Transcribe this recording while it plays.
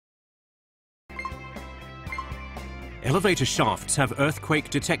Elevator shafts have earthquake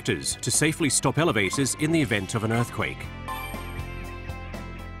detectors to safely stop elevators in the event of an earthquake.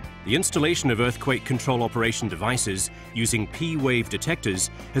 The installation of earthquake control operation devices using P-wave detectors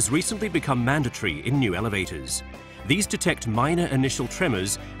has recently become mandatory in new elevators. These detect minor initial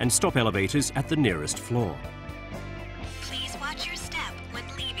tremors and stop elevators at the nearest floor. Please watch your step when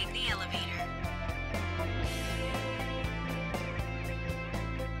leaving the elevator.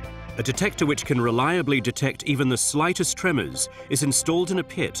 A detector which can reliably detect even the slightest tremors is installed in a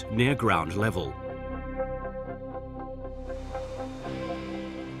pit near ground level.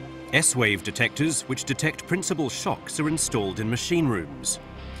 S-wave detectors, which detect principal shocks, are installed in machine rooms.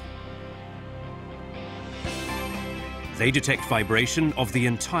 They detect vibration of the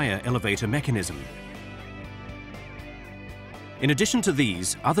entire elevator mechanism. In addition to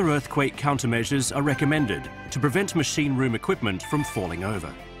these, other earthquake countermeasures are recommended to prevent machine room equipment from falling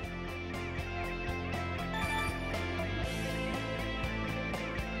over.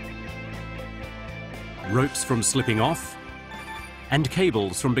 Ropes from slipping off, and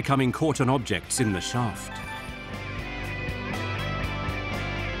cables from becoming caught on objects in the shaft.